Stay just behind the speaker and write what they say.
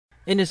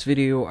In this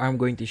video, I'm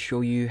going to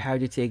show you how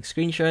to take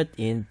screenshot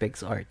in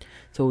Picsart.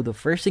 So the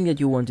first thing that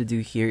you want to do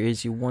here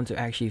is you want to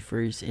actually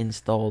first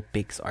install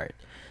Picsart.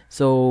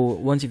 So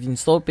once you've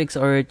installed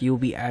Picsart, you'll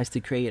be asked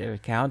to create an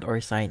account or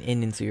sign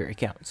in into your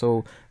account.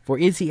 So for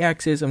easy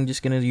access, I'm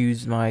just going to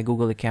use my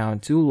Google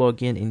account to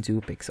log in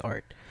into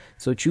Picsart.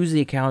 So choose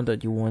the account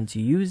that you want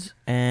to use,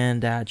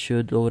 and that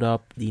should load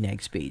up the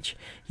next page.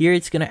 Here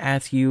it's going to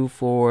ask you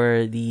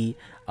for the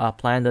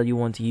plan that you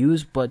want to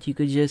use, but you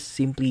could just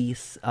simply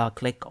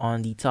click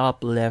on the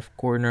top left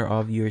corner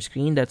of your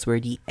screen. That's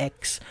where the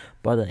X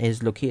button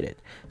is located.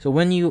 So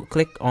when you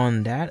click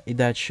on that,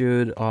 that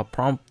should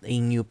prompt a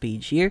new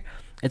page here.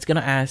 It's going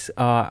to ask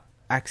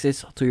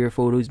access to your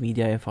photos,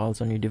 media, and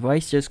files on your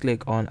device. Just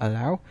click on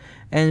allow,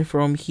 and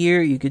from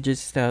here you could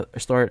just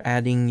start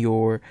adding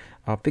your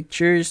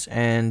pictures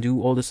and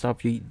do all the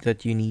stuff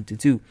that you need to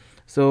do.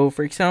 So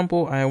for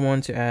example, I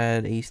want to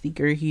add a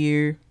sticker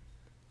here,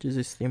 just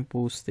a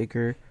simple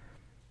sticker.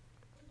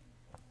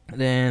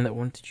 Then I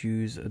want to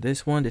choose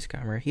this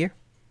camera here.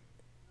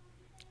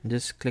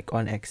 Just click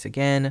on X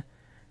again,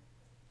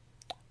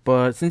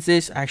 but since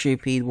this is actually a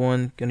paid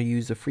one, gonna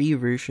use the free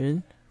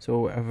version.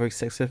 So I've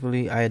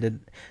successfully added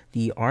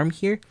the arm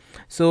here.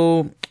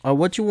 So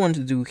what you want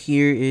to do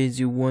here is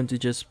you want to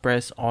just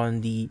press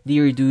on the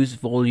reduce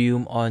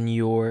volume on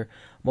your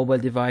mobile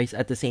device,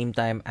 at the same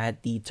time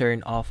at the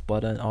turn off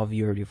button of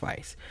your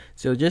device.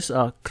 So just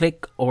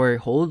click or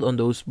hold on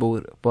those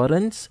both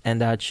buttons, and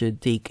that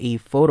should take a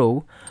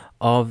photo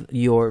of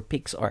your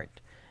Picsart.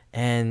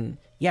 And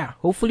yeah,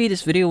 hopefully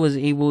this video was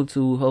able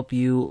to help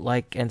you.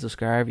 Like and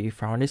subscribe if you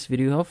found this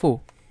video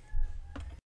helpful.